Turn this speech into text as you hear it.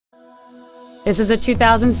This is a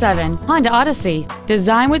 2007 Honda Odyssey,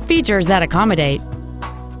 designed with features that accommodate.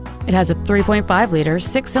 It has a 3.5-liter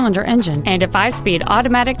six-cylinder engine and a 5-speed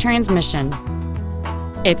automatic transmission.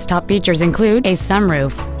 Its top features include a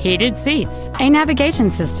sunroof, heated seats, a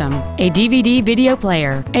navigation system, a DVD video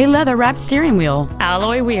player, a leather-wrapped steering wheel,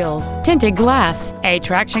 alloy wheels, tinted glass, a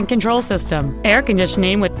traction control system, air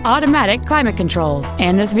conditioning with automatic climate control,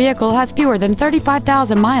 and this vehicle has fewer than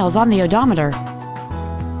 35,000 miles on the odometer.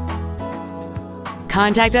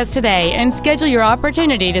 Contact us today and schedule your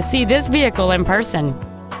opportunity to see this vehicle in person.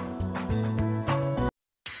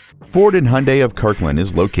 Ford and Hyundai of Kirkland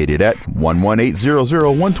is located at 11800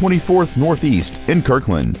 124th Northeast in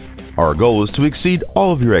Kirkland. Our goal is to exceed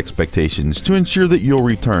all of your expectations to ensure that you'll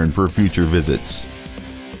return for future visits.